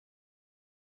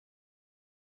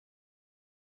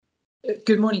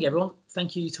Good morning, everyone.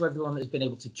 Thank you to everyone that's been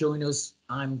able to join us.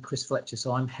 I'm Chris Fletcher,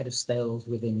 so I'm Head of Sales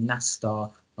within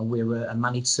Nasstar, and we're a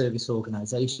managed service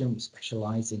organisation. We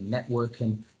specialise in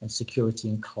networking and security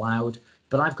and cloud,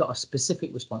 but I've got a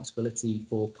specific responsibility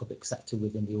for public sector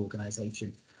within the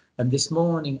organisation. And this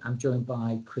morning, I'm joined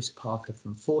by Chris Parker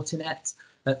from Fortinet.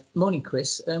 Morning,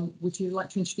 Chris. Would you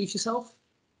like to introduce yourself?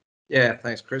 Yeah,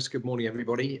 thanks, Chris. Good morning,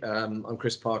 everybody. I'm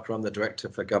Chris Parker. I'm the Director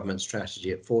for Government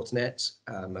Strategy at Fortinet,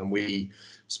 and we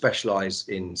specialise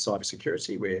in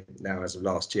cybersecurity. We're now, as of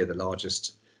last year, the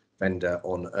largest vendor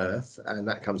on earth, and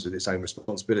that comes with its own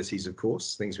responsibilities, of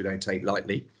course, things we don't take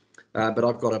lightly. But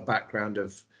I've got a background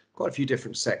of quite a few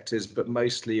different sectors, but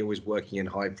mostly always working in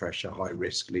high pressure, high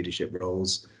risk leadership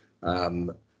roles.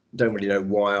 Don't really know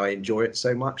why I enjoy it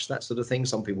so much, that sort of thing.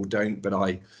 Some people don't, but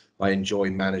I enjoy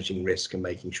managing risk and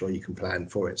making sure you can plan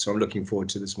for it. So I'm looking forward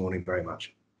to this morning very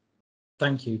much.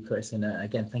 Thank you, Chris, and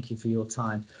again, thank you for your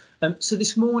time. So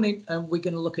this morning, we're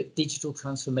going to look at digital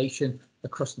transformation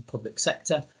across the public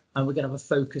sector, and we're going to have a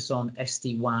focus on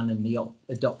SD-WAN and the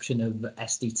adoption of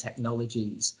SD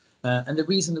technologies. And the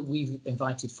reason that we've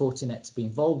invited Fortinet to be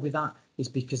involved with that is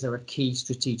because they're a key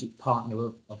strategic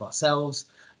partner of ourselves,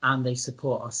 and they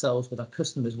support ourselves with our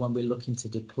customers when we're looking to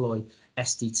deploy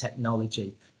SD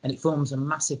technology. And it forms a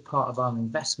massive part of our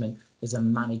investment as a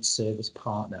managed service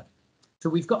partner. So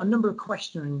we've got a number of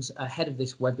questions ahead of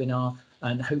this webinar,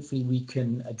 and hopefully we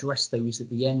can address those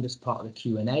at the end as part of the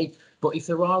Q&A. But if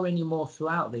there are any more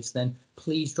throughout this, then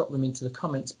please drop them into the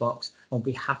comments box. I'll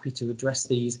be happy to address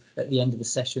these at the end of the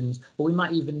sessions, or we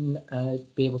might even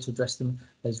be able to address them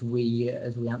as we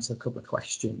answer a couple of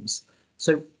questions.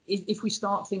 So if we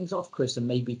start things off, Chris, and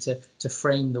maybe to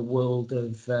frame the world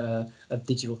of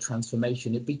digital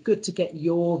transformation, it'd be good to get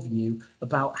your view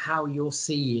about how you're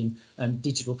seeing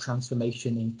digital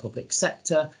transformation in public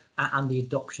sector and the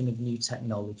adoption of new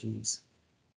technologies.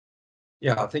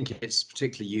 Yeah, I think it's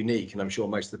particularly unique, and I'm sure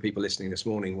most of the people listening this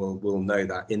morning will know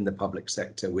that in the public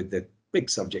sector with the big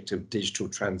subject of digital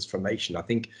transformation. I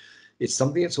think it's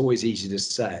something that's always easy to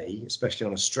say, especially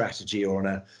on a strategy or on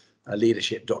a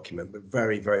leadership document, but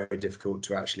very, very difficult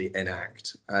to actually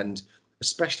enact, and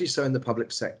especially so in the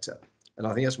public sector. And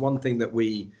I think that's one thing that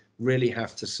we really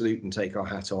have to salute and take our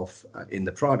hat off in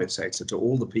the private sector to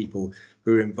all the people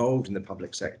who are involved in the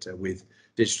public sector with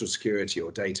digital security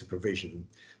or data provision,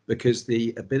 because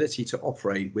the ability to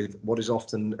operate with what is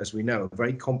often, as we know,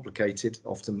 very complicated,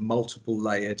 often multiple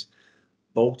layered,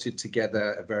 bolted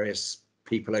together various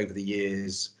people over the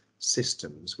years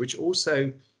systems, which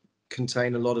also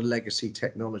contain a lot of legacy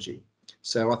technology.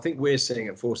 So I think we're seeing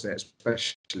at Fortinet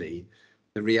especially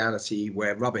the reality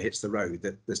where rubber hits the road,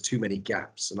 that there's too many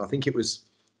gaps. And I think it was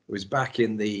back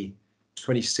in the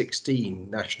 2016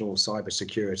 National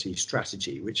Cybersecurity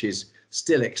Strategy, which is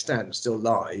still extant, still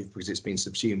live, because it's been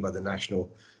subsumed by the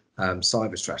National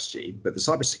Cyber Strategy. But the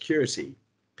cybersecurity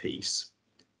piece,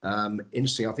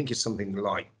 interesting, I think it's something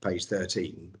like page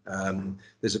 13.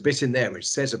 There's a bit in there which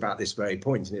says about this very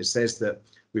point, and it says that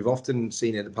we've often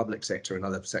seen in the public sector and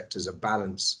other sectors a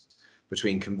balance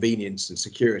between convenience and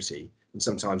security, and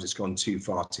sometimes it's gone too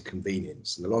far to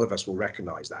convenience. And a lot of us will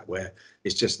recognise that, where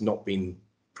it's just not been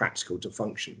practical to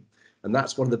function. And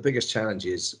that's one of the biggest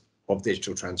challenges of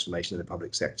digital transformation in the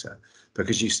public sector,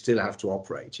 because you still have to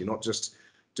operate. You're not just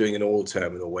doing an oil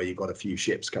terminal where you've got a few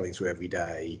ships coming through every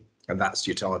day and that's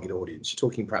your target audience. You're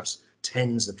talking perhaps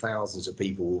tens of thousands of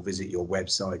people will visit your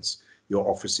websites, your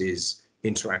offices,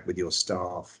 interact with your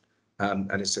staff,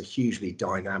 and it's a hugely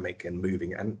dynamic and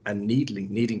moving and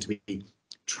needing to be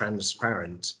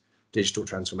transparent digital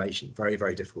transformation. Very,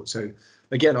 very difficult. So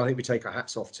again, I think we take our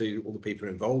hats off to all the people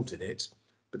involved in it.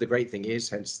 But the great thing is,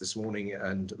 hence this morning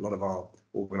and a lot of our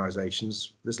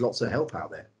organisations, there's lots of help out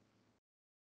there.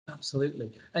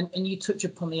 Absolutely. And you touch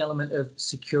upon the element of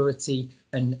security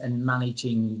and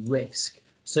managing risk.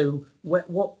 So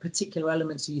what particular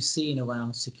elements are you seeing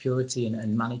around security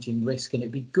and managing risk? And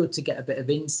it'd be good to get a bit of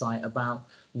insight about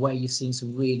where you've seen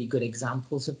some really good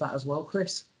examples of that as well,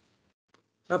 Chris.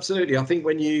 Absolutely. I think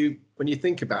when you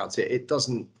think about it, it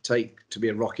doesn't take to be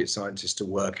a rocket scientist to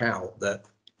work out that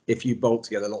if you bolt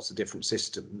together lots of different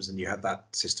systems and you have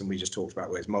that system we just talked about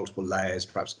where it's multiple layers,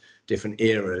 perhaps different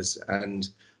eras, and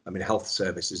I mean, health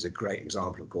service is a great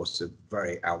example, of course, of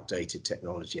very outdated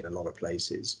technology in a lot of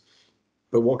places.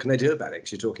 But what can they do about it?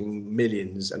 Because you're talking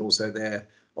millions, and also their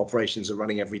operations are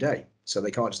running every day. So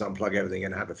they can't just unplug everything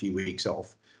and have a few weeks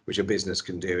off, which a business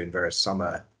can do in various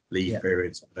summer leave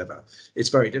periods, whatever. It's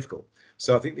very difficult.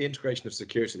 So I think the integration of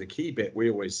security, the key bit we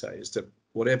always say is to,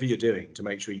 whatever you're doing, to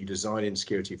make sure you design in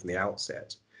security from the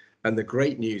outset. And the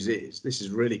great news is, this is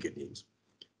really good news,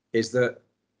 is that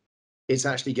it's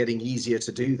actually getting easier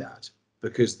to do that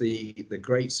because the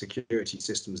great security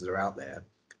systems that are out there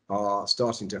are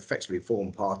starting to effectively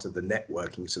form part of the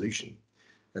networking solution.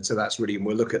 And so that's really, and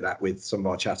we'll look at that with some of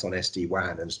our chat on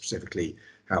SD-WAN and specifically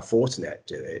how Fortinet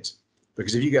do it.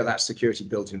 Because if you get that security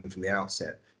built in from the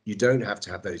outset, you don't have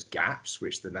to have those gaps,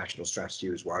 which the national strategy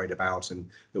was worried about and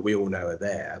that we all know are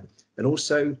there. And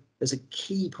also, there's a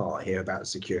key part here about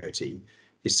security,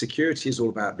 is security is all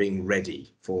about being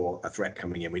ready for a threat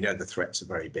coming in. We know the threats are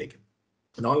very big.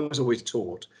 And I was always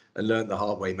taught and learned the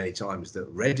hard way many times that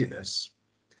readiness,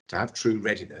 to have true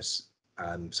readiness,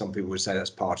 some people would say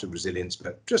that's part of resilience,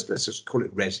 but just let's just call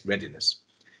it readiness,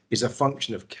 is a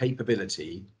function of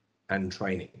capability and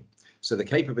training. So the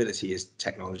capability is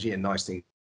technology and nice things,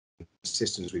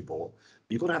 systems we bought.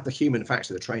 But you've got to have the human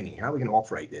factor, the training. How are we going to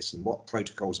operate this, and what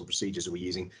protocols and procedures are we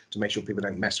using to make sure people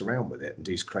don't mess around with it and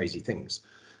do crazy things?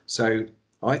 So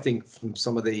I think from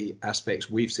some of the aspects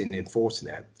we've seen in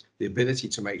Fortinet, the ability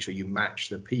to make sure you match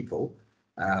the people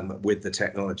with the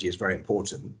technology is very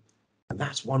important. And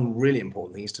that's one really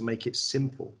important thing, is to make it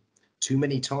simple. Too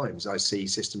many times I see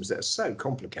systems that are so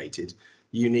complicated,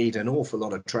 you need an awful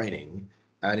lot of training,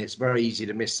 and it's very easy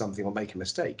to miss something or make a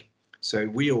mistake. So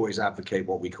we always advocate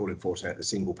what we call in Fortinet the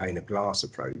single pane of glass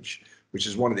approach, which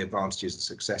is one of the advantages and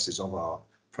successes of our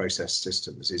process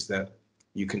systems, is that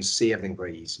you can see everything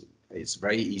very easy. It's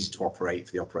very easy to operate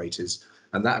for the operators,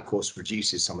 and that of course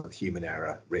reduces some of the human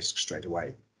error risk straight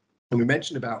away. And we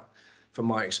mentioned about, from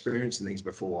my experience and things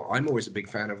before, I'm always a big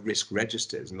fan of risk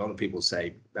registers, and a lot of people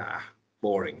say,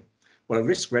 boring. Well, a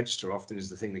risk register often is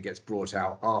the thing that gets brought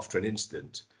out after an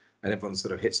incident, and everyone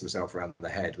sort of hits themselves around the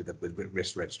head with a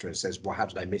risk register and says, well, how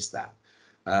did I miss that?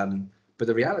 But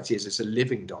the reality is it's a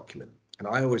living document. And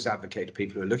I always advocate to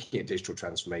people who are looking at digital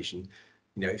transformation,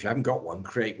 you know, if you haven't got one,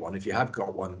 create one. If you have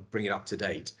got one, bring it up to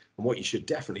date. And what you should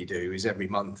definitely do is every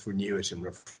month renew it and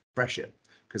refresh it,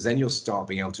 because then you'll start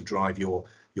being able to drive your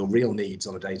real needs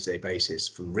on a day-to-day basis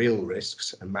from real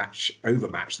risks and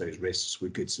overmatch those risks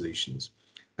with good solutions.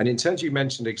 And in terms, you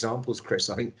mentioned examples, Chris,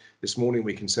 I think this morning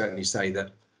we can certainly say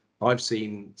that I've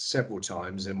seen several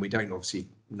times, and we don't obviously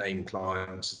name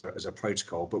clients as a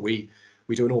protocol, but we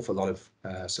do an awful lot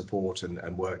of support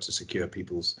and work to secure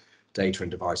people's data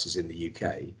and devices in the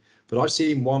UK. But I've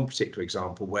seen one particular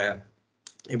example where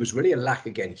it was really a lack,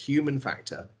 again, human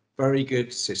factor, very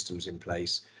good systems in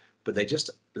place, but they just,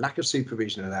 lack of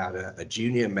supervision allowed a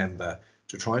junior member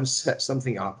to try and set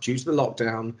something up. Due to the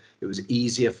lockdown, it was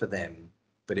easier for them,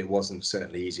 but it wasn't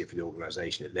certainly easier for the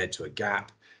organization. It led to a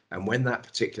gap. And when that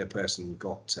particular person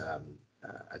got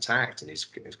attacked and his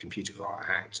computer got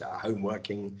hacked, home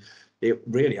working, it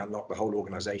really unlocked the whole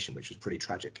organization, which was pretty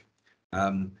tragic.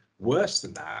 Worse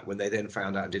than that, when they then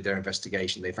found out and did their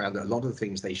investigation, they found that a lot of the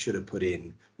things they should have put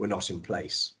in were not in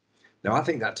place. Now, I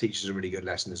think that teaches a really good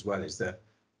lesson as well, is that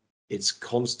it's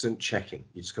constant checking.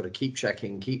 You just got to keep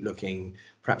checking, keep looking,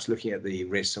 perhaps looking at the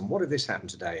risks and what if this happened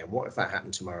today and what if that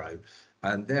happened tomorrow?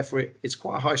 And therefore it's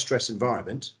quite a high stress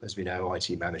environment, as we know,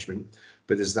 IT management,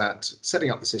 but there's that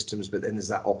setting up the systems, but then there's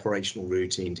that operational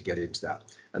routine to get into that.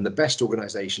 And the best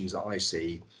organizations that I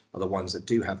see are the ones that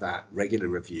do have that regular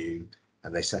review,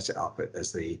 and they set it up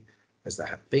as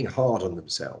they're being hard on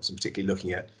themselves, and particularly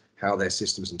looking at how their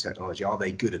systems and technology, are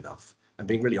they good enough, and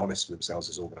being really honest with themselves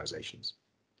as organizations.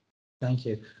 Thank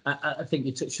you. I think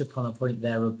you touched upon a point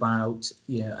there about,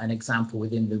 you know, an example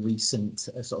within the recent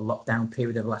sort of lockdown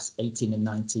period of the last 18 and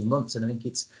 19 months. And I think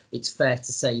it's fair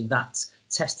to say that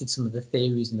tested some of the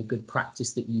theories and the good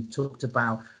practice that you've talked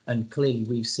about. And clearly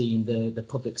we've seen the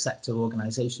public sector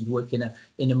organisations work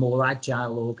in a more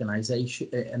agile organisation,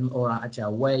 a more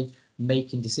agile way,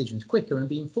 making decisions quicker and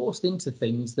being forced into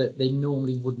things that they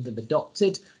normally wouldn't have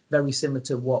adopted, very similar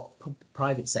to what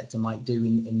private sector might do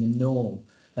in the norm.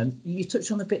 You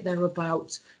touched on a bit there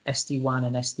about SD-WAN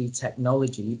and SD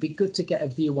technology. It'd be good to get a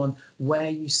view on where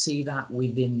you see that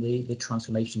within the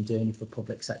transformation journey for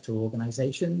public sector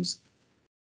organisations.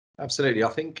 Absolutely. I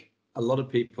think a lot of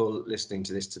people listening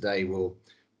to this today will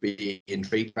be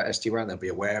intrigued by SD-WAN. They'll be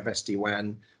aware of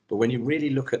SD-WAN. But when you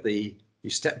really look at you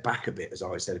step back a bit, as I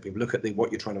always say to people, look at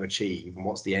what you're trying to achieve and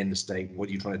what's the end state, what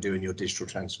are you trying to do in your digital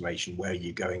transformation, where are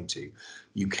you going to?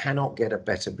 You cannot get a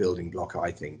better building block,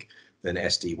 I think, than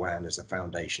SD-WAN as a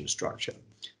foundation structure,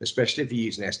 especially if you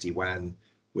use an SD-WAN,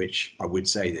 which I would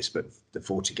say this, but the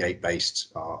FortiGate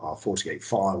based, our FortiGate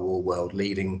firewall, world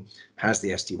leading, has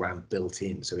the SD-WAN built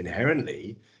in. So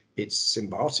inherently, it's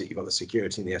symbiotic. You've got the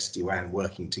security and the SD-WAN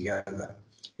working together.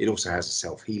 It also has a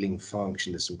self-healing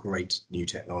function. There's some great new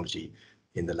technology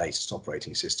in the latest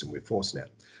operating system with Fortinet.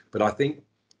 But I think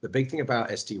the big thing about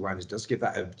SD-WAN is it does give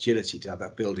that agility to have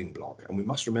that building block. And we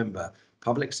must remember,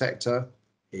 Public sector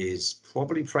is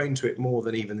probably prone to it more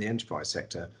than even the enterprise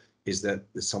sector, is that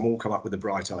someone will come up with a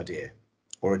bright idea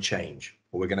or a change,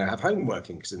 or we're going to have home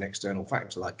working because an external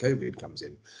factor like COVID comes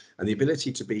in, and the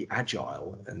ability to be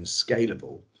agile and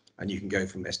scalable. And you can go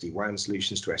from SD-WAN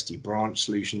solutions to SD-branch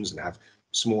solutions and have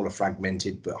smaller,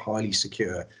 fragmented, but highly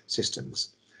secure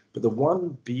systems. But the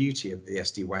one beauty of the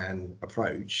SD-WAN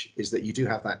approach is that you do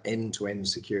have that end-to-end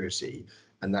security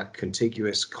and that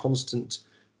contiguous, constant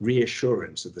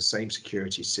reassurance of the same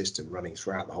security system running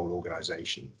throughout the whole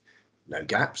organization. No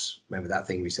gaps. Remember that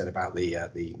thing we said about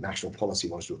the national policy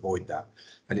wants to avoid that.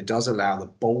 And it does allow the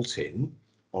bolt-in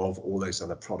of all those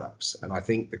other products. And I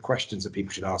think the questions that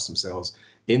people should ask themselves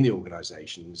in the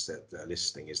organizations that they're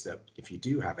listening is that if you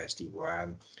do have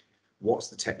SD-WAN, what's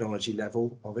the technology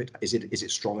level of it? Is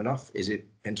it strong enough? Is it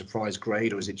enterprise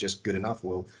grade, or is it just good enough?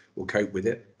 We'll cope with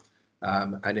it.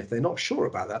 And if they're not sure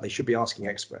about that, they should be asking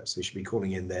experts. They should be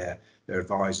calling in their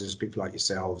advisors, people like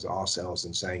yourselves, ourselves,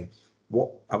 and saying,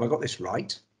 "What have I got this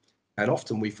right?" And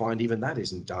often we find even that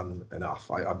isn't done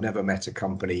enough. I've never met a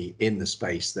company in the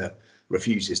space that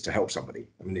refuses to help somebody.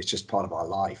 I mean, it's just part of our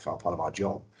life, part of our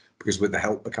job, because with the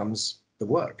help becomes the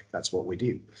work. That's what we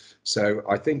do. So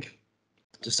I think,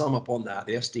 to sum up on that,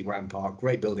 the SD-WAN part,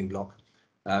 great building block,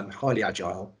 highly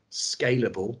agile,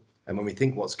 scalable. And when we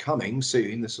think what's coming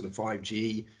soon, the sort of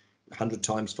 5G, 100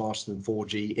 times faster than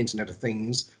 4G, Internet of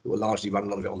Things, that will largely run a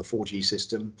lot of it on the 4G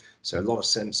system. So a lot of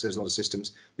sensors, a lot of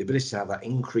systems, the ability to have that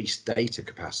increased data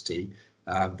capacity,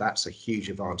 that's a huge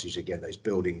advantage. Again, those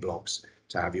building blocks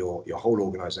to have your whole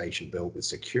organization built with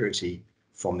security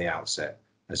from the outset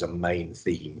as a main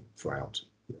theme throughout.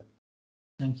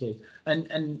 Thank you.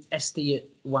 And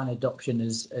SD-WAN adoption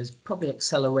has probably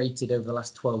accelerated over the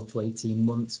last 12 to 18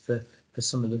 months for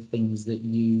some of the things that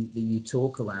you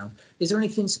talk around. Is there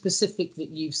anything specific that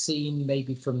you've seen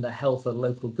maybe from the health or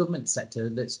local government sector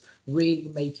that's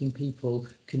really making people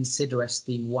consider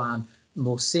SD-WAN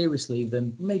more seriously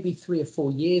than maybe 3 or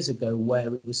 4 years ago,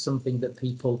 where it was something that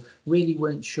people really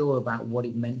weren't sure about what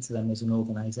it meant to them as an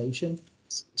organization?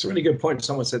 It's a really good point.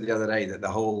 Someone said the other day that the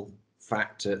whole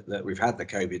fact that we've had the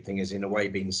COVID thing has in a way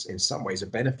been in some ways a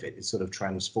benefit. It's sort of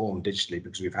transformed digitally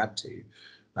because we've had to,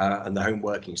 and the home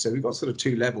working. So we've got sort of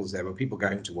two levels there where people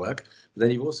going to work, but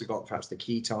then you've also got perhaps the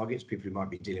key targets, people who might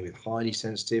be dealing with highly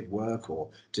sensitive work or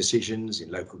decisions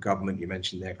in local government. You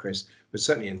mentioned there, Chris, but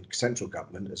certainly in central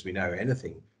government, as we know,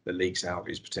 anything that leaks out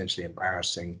is potentially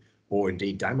embarrassing or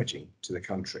indeed damaging to the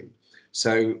country.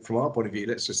 So from our point of view,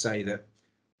 let's just say that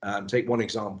take one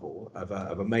example of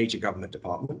a major government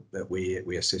department that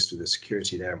we assist with the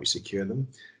security there and we secure them.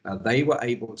 They were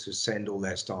able to send all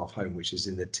their staff home, which is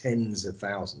in the tens of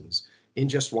thousands, in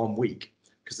just 1 week,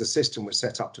 because the system was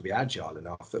set up to be agile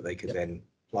enough that they could then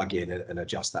plug in and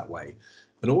adjust that way.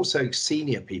 And also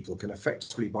senior people can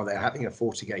effectively, by their having a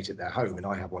FortiGate at their home, and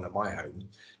I have one at my home,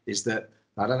 is that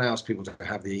allows people to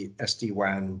have the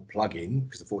SD-WAN plugin,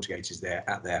 because the FortiGate is there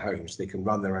at their homes. They can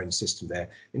run their own system there.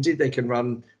 Indeed, they can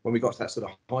run, when we got to that sort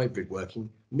of hybrid working,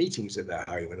 meetings at their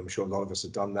home. And I'm sure a lot of us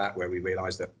have done that, where we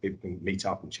realize that people can meet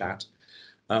up and chat.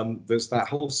 There's that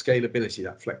whole scalability,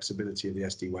 that flexibility of the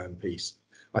SD-WAN piece.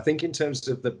 I think in terms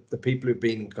of the people who've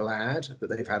been glad that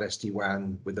they've had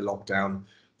SD-WAN with the lockdown,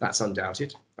 that's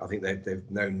undoubted. I think they've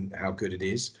known how good it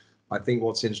is. I think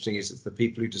what's interesting is it's the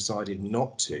people who decided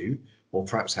not to, or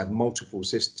perhaps had multiple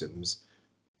systems,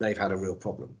 they've had a real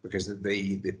problem, because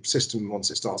the system,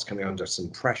 once it starts coming under some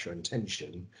pressure and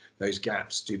tension, those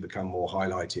gaps do become more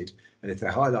highlighted. And if they're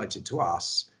highlighted to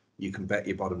us, you can bet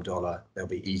your bottom dollar they'll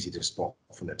be easy to spot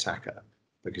from an attacker,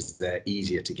 because they're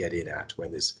easier to get in at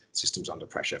when there's systems under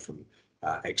pressure from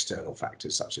external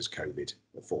factors such as COVID,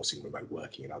 forcing remote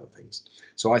working and other things.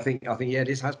 So I think yeah,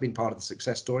 it has been part of the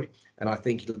success story, and I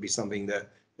think it'll be something that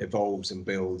evolves and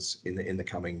builds in the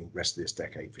coming rest of this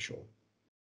decade for sure.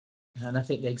 And I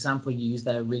think the example you use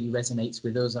there really resonates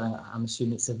with us. I'm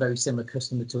assuming it's a very similar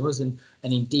customer to us, and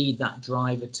indeed that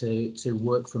driver to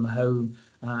work from home.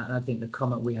 And I think the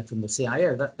comment we had from the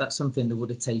CIO, that's something that would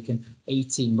have taken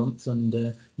 18 months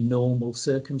under normal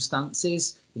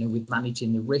circumstances, with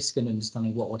managing the risk and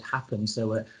understanding what would happen.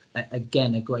 So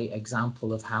again, a great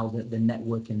example of how the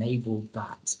network enabled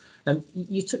that.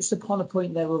 You touched upon a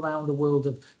point there around the world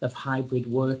of hybrid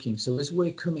working. So as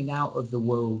we're coming out of the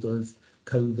world of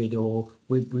COVID, or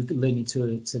we're learning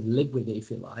to live with it,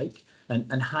 if you like,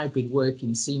 and hybrid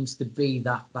working seems to be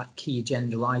that key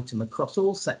agenda item across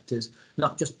all sectors,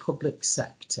 not just public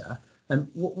sector. And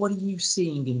what are you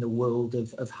seeing in the world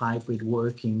of hybrid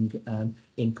working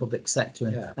in public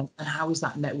sector, and how is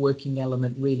that networking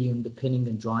element really underpinning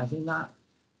and driving that?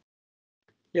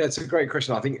 Yeah, it's a great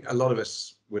question. I think a lot of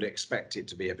us would expect it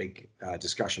to be a big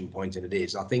discussion point, and it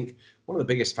is. I think one of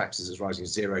the biggest factors is rising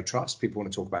zero trust. People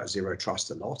want to talk about zero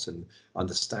trust a lot and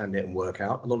understand it and work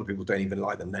out. A lot of people don't even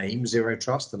like the name zero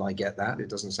trust, and I get that. It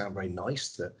doesn't sound very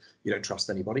nice that you don't trust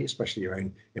anybody, especially your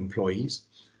own employees.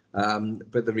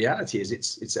 But the reality is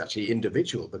it's actually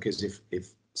individual, because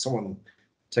if someone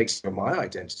takes over my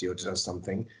identity or does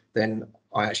something, then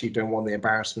I actually don't want the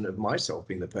embarrassment of myself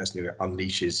being the person who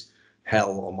unleashes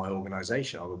hell on my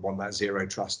organization. I would want that zero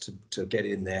trust to get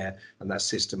in there, and that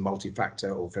system,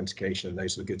 multi-factor authentication and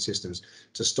those sort of good systems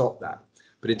to stop that.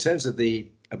 But in terms of the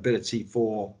ability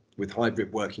for, with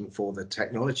hybrid working, for the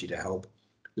technology to help,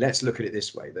 let's look at it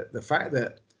this way, that the fact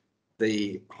that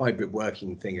the hybrid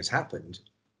working thing has happened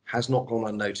has not gone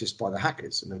unnoticed by the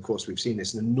hackers. And of course, we've seen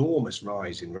this enormous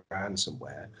rise in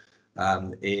ransomware,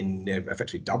 in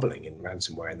effectively doubling in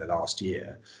ransomware in the last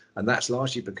year. And that's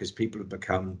largely because people have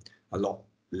become a lot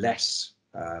less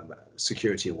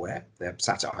security aware. They're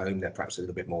sat at home, they're perhaps a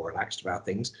little bit more relaxed about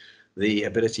things. The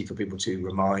ability for people to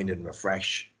remind and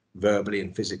refresh verbally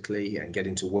and physically and get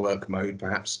into work mode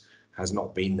perhaps has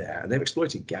not been there, and they've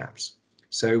exploited gaps.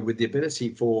 So with the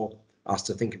ability for us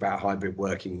to think about hybrid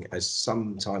working as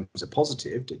sometimes a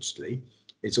positive digitally,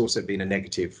 it's also been a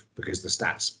negative because the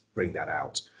stats bring that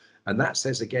out. And that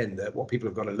says again that what people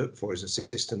have got to look for is a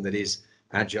system that is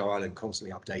agile and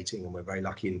constantly updating. And we're very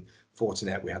lucky in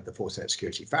Fortinet. We have the Fortinet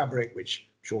Security Fabric, which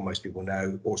I'm sure most people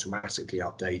know automatically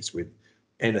updates with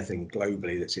anything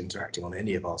globally that's interacting on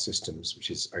any of our systems,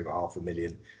 which is over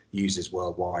 500,000 users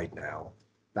worldwide now.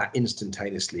 That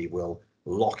instantaneously will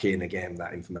lock in again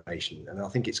that information. And I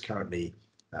think it's currently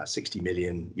 60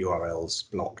 million URLs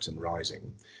blocked and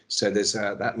rising. So there's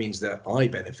that means that I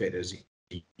benefit as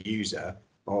a user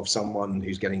of someone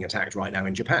who's getting attacked right now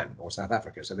in Japan or South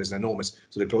Africa. So there's an enormous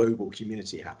sort of global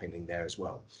community happening there as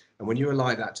well. And when you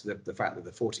ally that to the fact that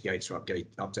the FortiGates are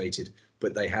updated,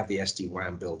 but they have the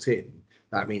SD-WAN built in,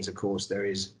 that means, of course, there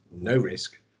is no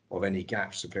risk of any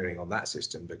gaps appearing on that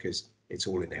system because it's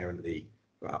all inherently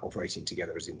operating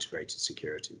together as integrated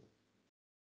security.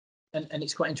 And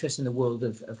it's quite interesting, the world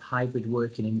of hybrid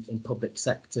working in public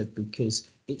sector,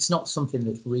 because it's not something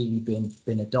that's really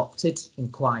been adopted, in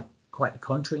quite the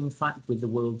contrary, in fact, with the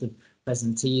world of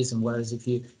presenteeism. Whereas if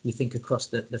you think across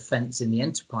the fence in the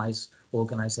enterprise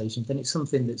organizations, then it's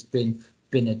something that's been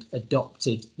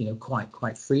adopted,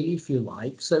 quite freely, if you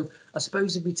like. So I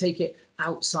suppose if we take it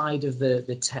outside of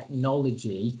the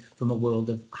technology, from a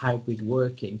world of hybrid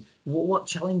working, what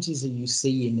challenges are you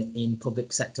seeing in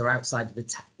public sector outside of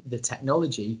the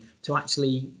technology to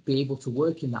actually be able to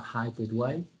work in that hybrid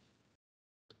way?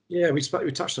 Yeah, we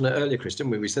touched on it earlier, Chris,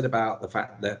 didn't we? We said about the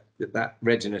fact that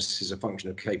readiness is a function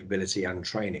of capability and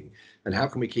training, and how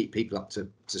can we keep people up to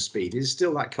speed? Is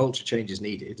still that culture change is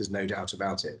needed, there's no doubt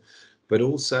about it. But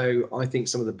also, I think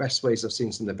some of the best ways I've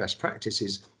seen, some of the best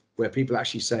practices where people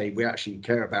actually say, we actually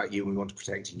care about you and we want to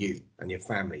protect you and your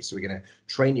family. So we're going to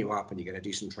train you up and you're going to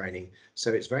do some training.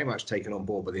 So it's very much taken on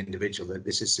board by the individual that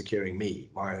this is securing me,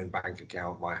 my own bank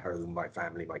account, my home, my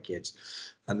family, my kids.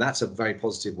 And that's a very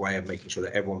positive way of making sure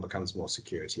that everyone becomes more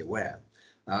security aware.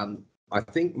 I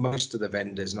think most of the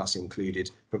vendors, and us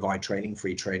included, provide training,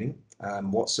 free training.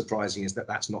 What's surprising is that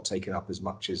that's not taken up as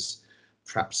much as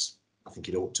perhaps I think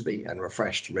it ought to be, and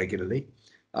refreshed regularly.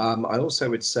 I also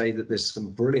would say that there's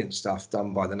some brilliant stuff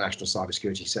done by the National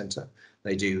Cybersecurity Centre.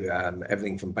 They do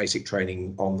everything from basic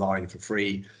training online for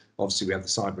free. Obviously, we have the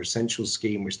Cyber Essentials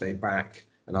scheme, which they back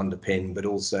and underpin, but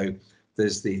also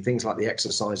there's the things like the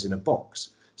exercise in a box.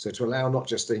 So to allow not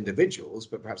just the individuals,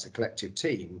 but perhaps a collective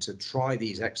team to try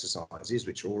these exercises,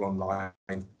 which are all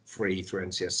online, free through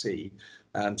NCSC,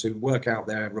 to work out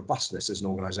their robustness as an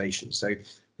organisation. So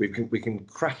we can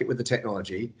crack it with the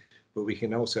technology, but we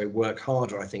can also work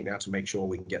harder, I think, now to make sure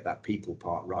we can get that people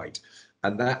part right.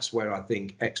 And that's where I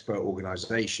think expert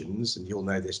organisations, and you'll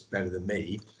know this better than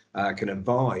me, can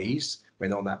advise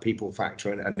when on that people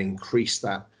factor and increase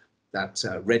that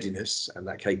readiness and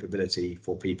that capability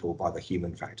for people by the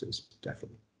human factors,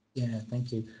 definitely. Yeah,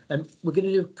 thank you. We're going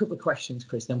to do a couple of questions,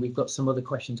 Chris. Then we've got some other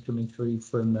questions coming through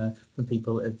from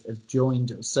people that have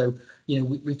joined us. So,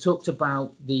 we talked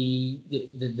about the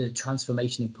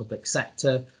transformation in public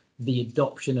sector, the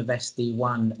adoption of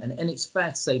SD-WAN, and it's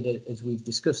fair to say that, as we've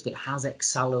discussed, it has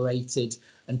accelerated,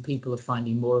 and people are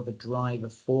finding more of a driver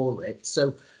for it.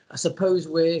 So I suppose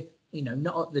we're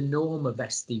not at the norm of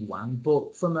SD-WAN,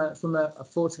 but from a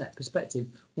Fortinet perspective,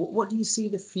 what do you see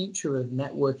the future of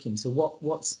networking? So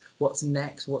what's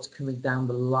next? What's coming down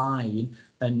the line?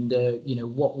 And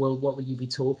what will you be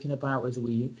talking about as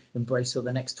we embrace for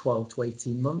the next 12 to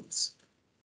 18 months?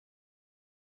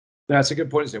 That's a good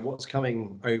point, isn't it? What's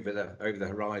coming over the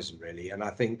horizon, really? And I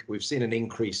think we've seen an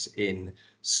increase in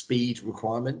speed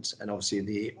requirement, and obviously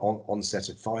the onset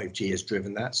of 5G has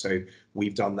driven that. So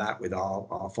we've done that with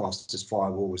our fastest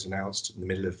firewall was announced in the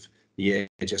middle of the year,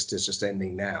 just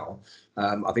ending now.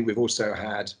 I think we've also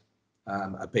had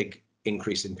a big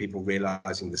increase in people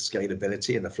realizing the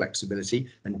scalability and the flexibility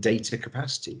and data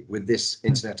capacity with this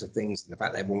Internet of Things, and the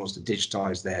fact that everyone wants to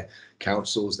digitize their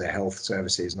councils, their health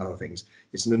services and other things.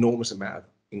 It's an enormous amount of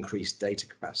increased data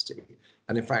capacity,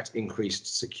 and in fact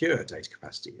increased secure data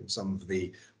capacity in some of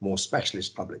the more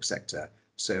specialist public sector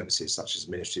services such as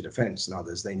Ministry of Defence and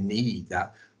others. They need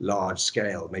that large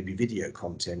scale, maybe video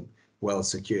content, well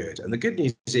secured. And the good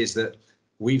news is that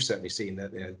we've certainly seen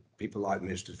that people like the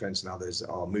Ministry of Defence and others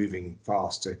are moving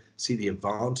fast to see the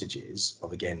advantages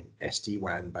of, again,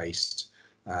 SD-WAN based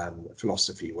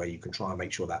philosophy, where you can try and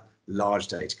make sure that large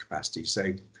data capacity.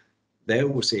 So there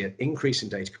we'll see an increase in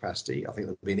data capacity. I think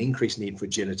there'll be an increased need for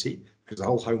agility, because the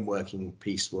whole home working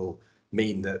piece will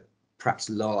mean that perhaps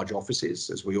large offices,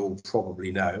 as we all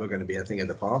probably know, are going to be a thing of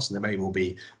the past, and there may well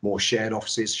be more shared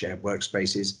offices, shared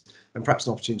workspaces, and perhaps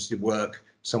an opportunity to work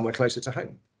somewhere closer to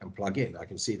home and plug in. I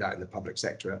can see that in the public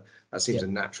sector. That seems a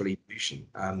natural evolution.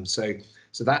 So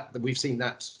that we've seen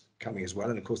that coming as well,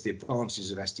 and of course the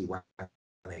advantages of SD-WAN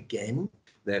again.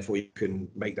 Therefore, you can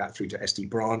make that through to SD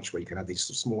branch, where you can have these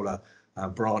smaller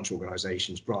branch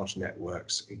organizations, branch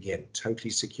networks, again,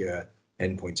 totally secure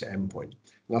endpoint to endpoint.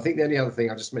 And I think the only other thing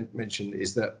I just mentioned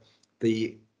is that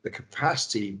the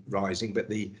capacity rising, but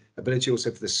the ability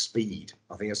also for the speed.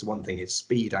 I think that's the one thing, it's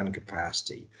speed and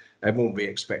capacity. Everyone will be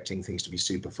expecting things to be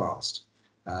super fast.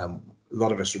 A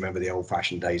lot of us remember the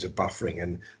old-fashioned days of buffering,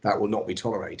 and that will not be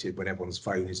tolerated when everyone's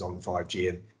phone is on 5G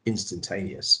and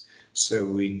instantaneous. So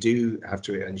we do have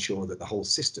to ensure that the whole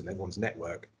system, everyone's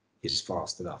network, is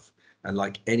fast enough. And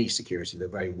like any security, the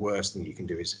very worst thing you can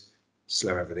do is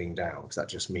slow everything down, because that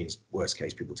just means, worst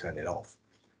case, people turn it off.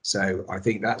 So I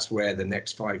think that's where the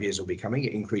next 5 years will be coming,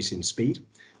 increase in speed,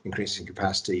 increase in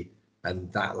capacity,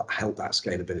 and that'll help that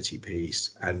scalability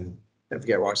piece. And don't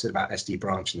forget what I said about SD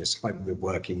branch and this hybrid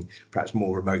working, perhaps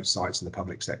more remote sites in the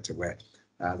public sector, where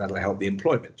that'll help the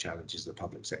employment challenges of the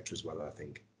public sector as well, I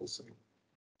think, also.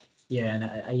 Yeah, and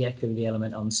I echo the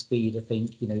element on speed. I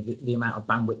think, you know, the amount of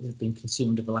bandwidth that's been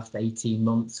consumed over the last 18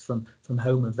 months from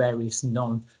home of various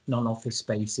non-office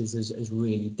spaces has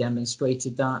really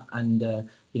demonstrated that. And,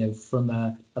 you know, from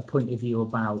a point of view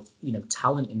about, you know,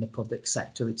 talent in the public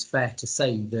sector, it's fair to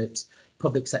say that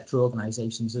public sector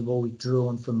organisations have always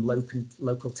drawn from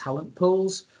local talent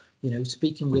pools. You know,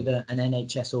 speaking with an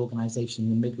NHS organisation in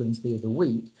the Midlands the other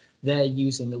week, they're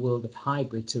using the world of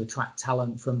hybrid to attract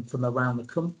talent from around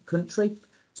the country.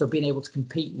 So being able to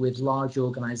compete with large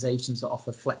organisations that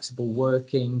offer flexible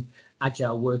working,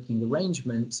 agile working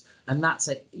arrangements, and that's,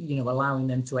 you know, allowing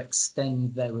them to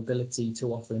extend their ability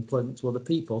to offer employment to other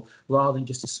people, rather than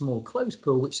just a small closed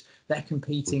pool, which they're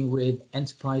competing with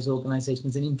enterprise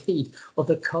organisations and indeed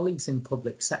other colleagues in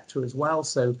public sector as well.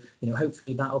 So, you know,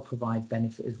 hopefully that'll provide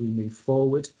benefit as we move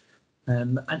forward.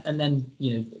 And then,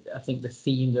 you know, I think the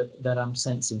theme that I'm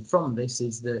sensing from this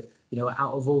is that, you know,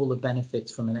 out of all the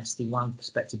benefits from an SD-WAN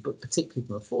perspective, but particularly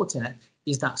from a Fortinet,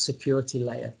 is that security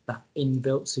layer, that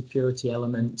inbuilt security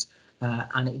element,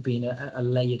 and it being a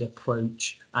layered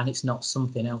approach, and it's not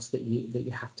something else that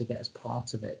you have to get as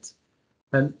part of it.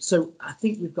 So I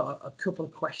think we've got a couple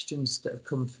of questions that have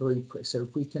come through, Chris. So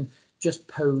if we can just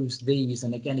pose these,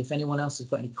 and again, if anyone else has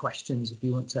got any questions, if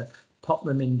you want to pop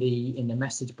them in the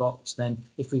message box, then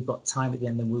if we've got time at the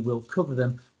end, then we will cover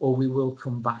them, or we will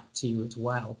come back to you as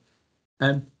well.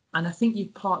 And I think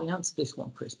you've partly answered this one,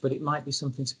 Chris, but it might be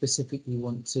something specific you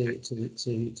want to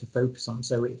focus on.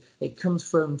 So it comes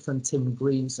from Tim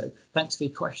Green. So thanks for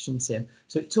your question, Tim.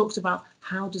 So it talks about,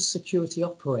 how does security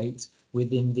operate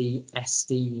within the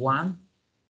SD-WAN?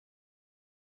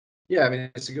 Yeah, I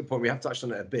mean, it's a good point. We have touched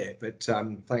on it a bit, but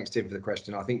thanks, Tim, for the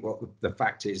question. I think what the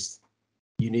fact is,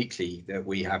 uniquely, that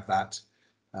we have that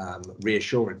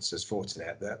reassurance as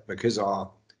Fortinet, that because our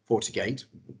FortiGate,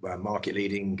 market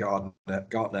leading,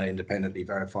 Gartner independently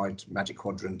verified Magic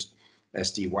Quadrant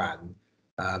SD-WAN,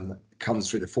 comes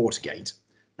through the FortiGate,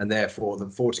 and therefore the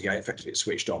FortiGate effectively is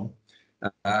switched on.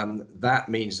 That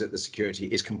means that the security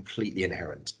is completely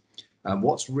inherent.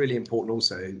 What's really important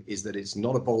also is that it's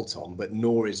not a bolt-on, but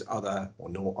nor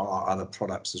are other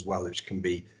products as well, which can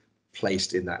be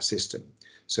placed in that system.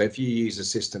 So if you use a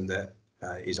system that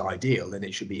is ideal, then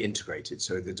it should be integrated.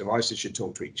 So the devices should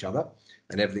talk to each other,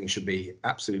 and everything should be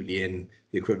absolutely in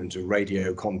the equivalent of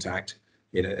radio contact,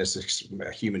 you know, as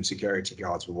a human security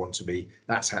guards would want to be.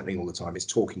 That's happening all the time. It's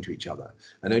talking to each other.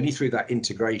 And only through that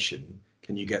integration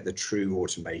can you get the true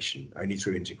automation. Only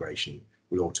through integration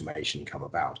will automation come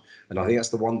about. And I think that's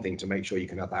the one thing to make sure you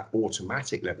can have that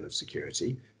automatic level of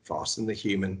security, faster than the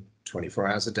human, 24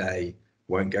 hours a day,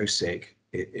 won't go sick.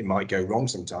 It might go wrong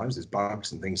sometimes. There's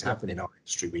bugs and things happen in our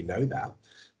industry. We know that.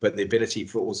 But the ability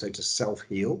for also to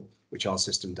self-heal, which our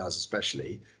system does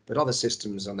especially, but other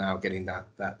systems are now getting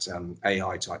that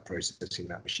AI type processing,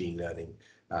 that machine learning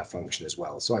function as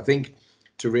well. So I think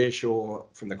to reassure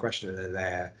from the questioner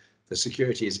there, the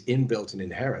security is inbuilt and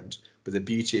inherent, but the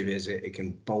beauty of it is it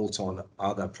can bolt on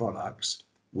other products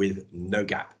with no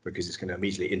gap, because it's going to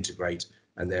immediately integrate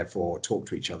and therefore talk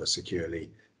to each other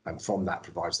securely. And from that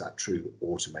provides that true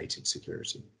automated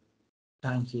security.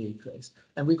 Thank you, Chris.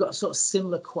 And we've got a sort of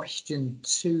similar question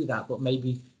to that, but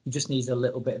maybe it just needs a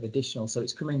little bit of additional. So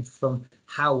it's coming from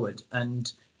Howard,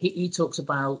 and he talks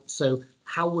about, so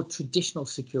how would traditional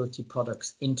security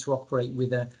products interoperate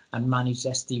with a managed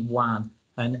SD-WAN?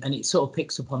 And it sort of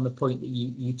picks up on the point that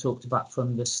you talked about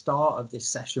from the start of this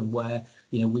session, where,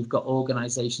 you know, we've got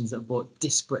organizations that have bought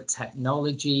disparate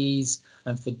technologies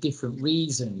and for different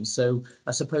reasons. So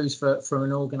I suppose for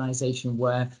an organization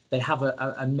where they have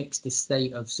a mixed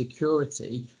estate of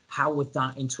security, how would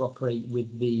that interoperate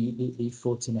with the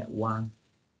Fortinet WAN?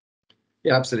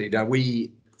 Yeah, absolutely. Now,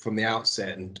 we, from the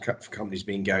outset, and for companies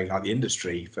been going like the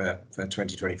industry for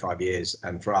 20, 25 years,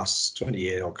 and for us,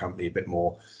 20-year-old company, a bit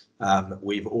more,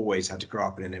 we've always had to grow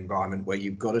up in an environment where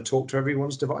you've got to talk to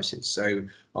everyone's devices. So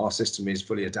our system is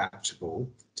fully adaptable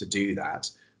to do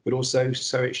that, but also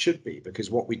so it should be,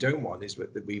 because what we don't want is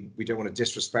that we don't want to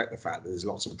disrespect the fact that there's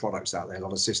lots of products out there, a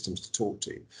lot of systems to talk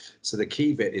to. So the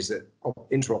key bit is that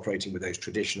interoperating with those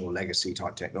traditional legacy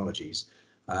type technologies,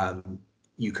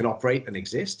 you can operate and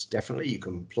exist, definitely, you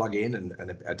can plug in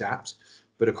and adapt.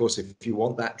 But of course, if you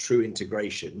want that true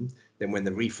integration, then when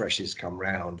the refreshes come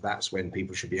round, that's when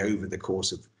people should be, over the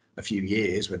course of a few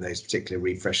years, when those particular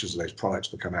refreshes of those products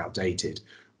become outdated,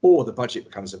 or the budget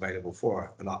becomes available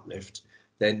for an uplift,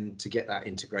 then to get that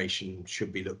integration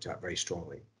should be looked at very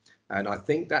strongly. And I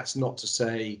think that's not to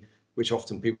say, which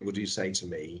often people do say to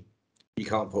me, you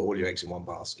can't put all your eggs in one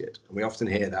basket. And we often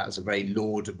hear that as a very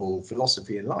laudable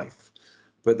philosophy in life.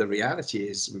 But the reality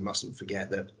is, we mustn't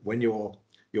forget that when your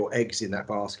eggs in that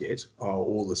basket are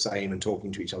all the same and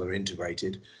talking to each other,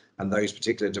 integrated, and those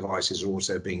particular devices are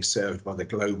also being served by the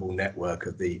global network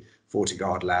of the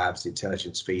FortiGuard labs, the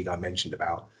intelligence feed I mentioned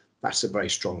about, that's a very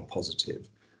strong positive.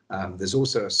 There's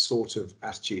also a sort of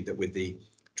attitude that with the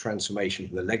transformation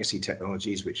from the legacy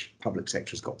technologies, which public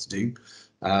sector has got to do,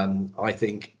 I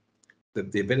think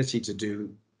that the ability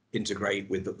to integrate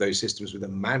with those systems with a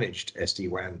managed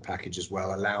SD-WAN package as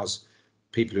well allows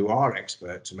people who are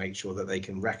expert to make sure that they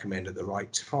can recommend at the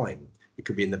right time. It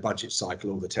could be in the budget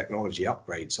cycle or the technology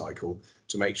upgrade cycle,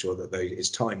 to make sure that it's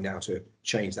time now to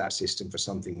change that system for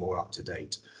something more up to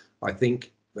date. I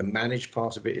think the managed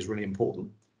part of it is really important.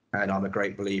 And I'm a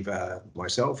great believer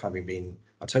myself, having been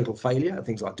a total failure at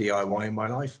things like DIY in my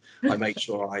life. I make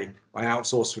sure I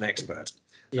outsource to an expert.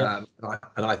 Yeah.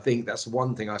 And I think that's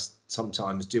one thing I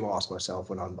sometimes do ask myself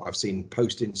when I've seen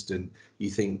post-incident, you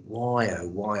think,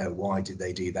 why did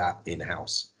they do that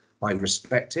in-house? I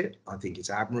respect it. I think it's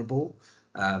admirable.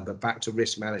 But back to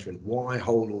risk management, why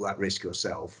hold all that risk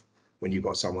yourself when you've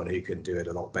got someone who can do it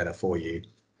a lot better for you?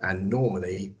 And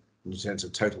normally, in terms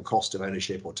of total cost of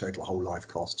ownership or total whole life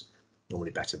cost,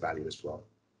 normally better value as well.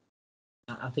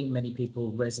 I think many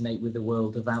people resonate with the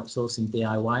world of outsourcing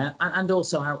DIY and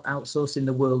also outsourcing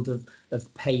the world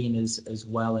of pain as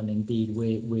well. And indeed,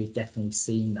 we're definitely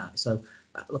seeing that. So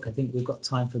look, I think we've got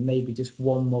time for maybe just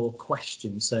one more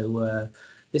question. So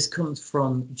this comes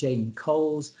from Jane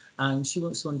Coles, and she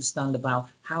wants to understand about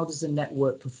how does the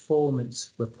network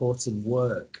performance reporting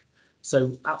work?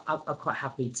 So I'll quite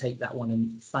happily take that one,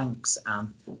 and thanks,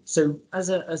 Anne. So as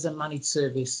a managed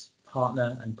service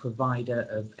partner and provider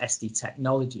of SD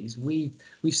technologies, we've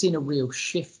seen a real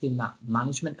shift in that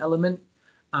management element.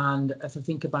 And if I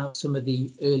think about some of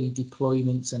the early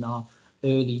deployments and our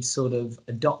early sort of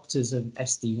adopters of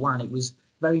SD-WAN, it was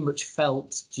very much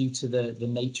felt, due to the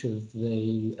nature of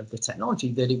the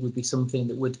technology, that it would be something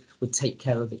that would take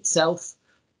care of itself.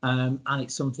 And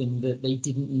it's something that they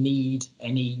didn't need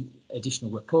any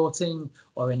additional reporting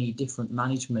or any different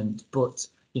management. But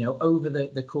you know, over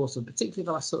the course of particularly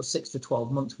the last sort of 6 to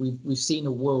 12 months, we've seen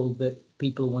a world that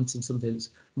people are wanting something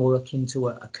that's more akin to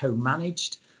a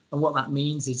co-managed And what that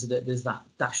means is that there's that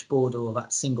dashboard, or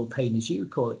that single pane, as you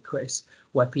call it, Chris,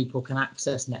 where people can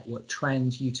access network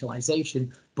trends,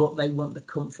 utilization, but they want the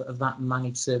comfort of that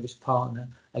managed service partner.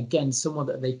 Again, someone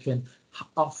that they can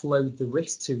offload the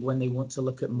risk to when they want to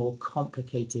look at more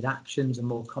complicated actions and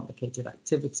more complicated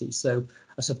activities. So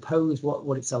I suppose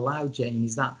what it's allowed, Jane,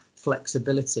 is that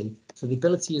flexibility. So the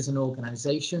ability as an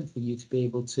organization for you to be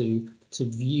able to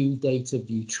view data,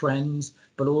 view trends,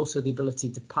 but also the ability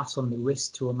to pass on the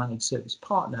risk to a managed service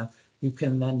partner who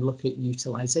can then look at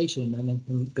utilization and then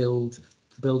can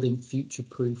building future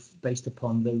proof based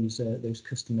upon those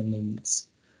customer needs.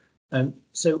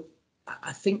 So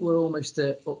I think we're almost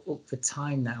up for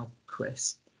time now,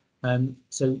 Chris.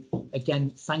 So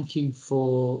again, thank you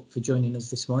for joining us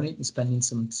this morning and spending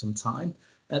some time.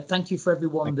 Thank you for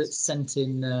everyone that sent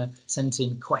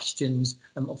in questions.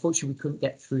 Unfortunately, we couldn't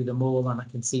get through them all, and I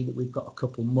can see that we've got a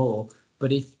couple more.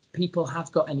 But if people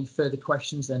have got any further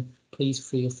questions, then please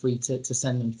feel free to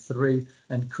send them through,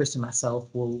 and Chris and myself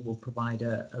will provide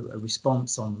a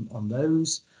response on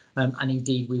those. And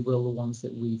indeed, we will the ones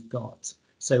that we've got.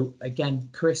 So again,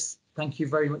 Chris, thank you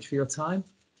very much for your time.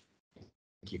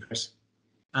 Thank you, Chris.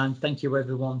 And thank you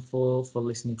everyone for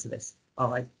listening to this. All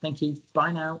right, thank you.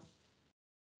 Bye now.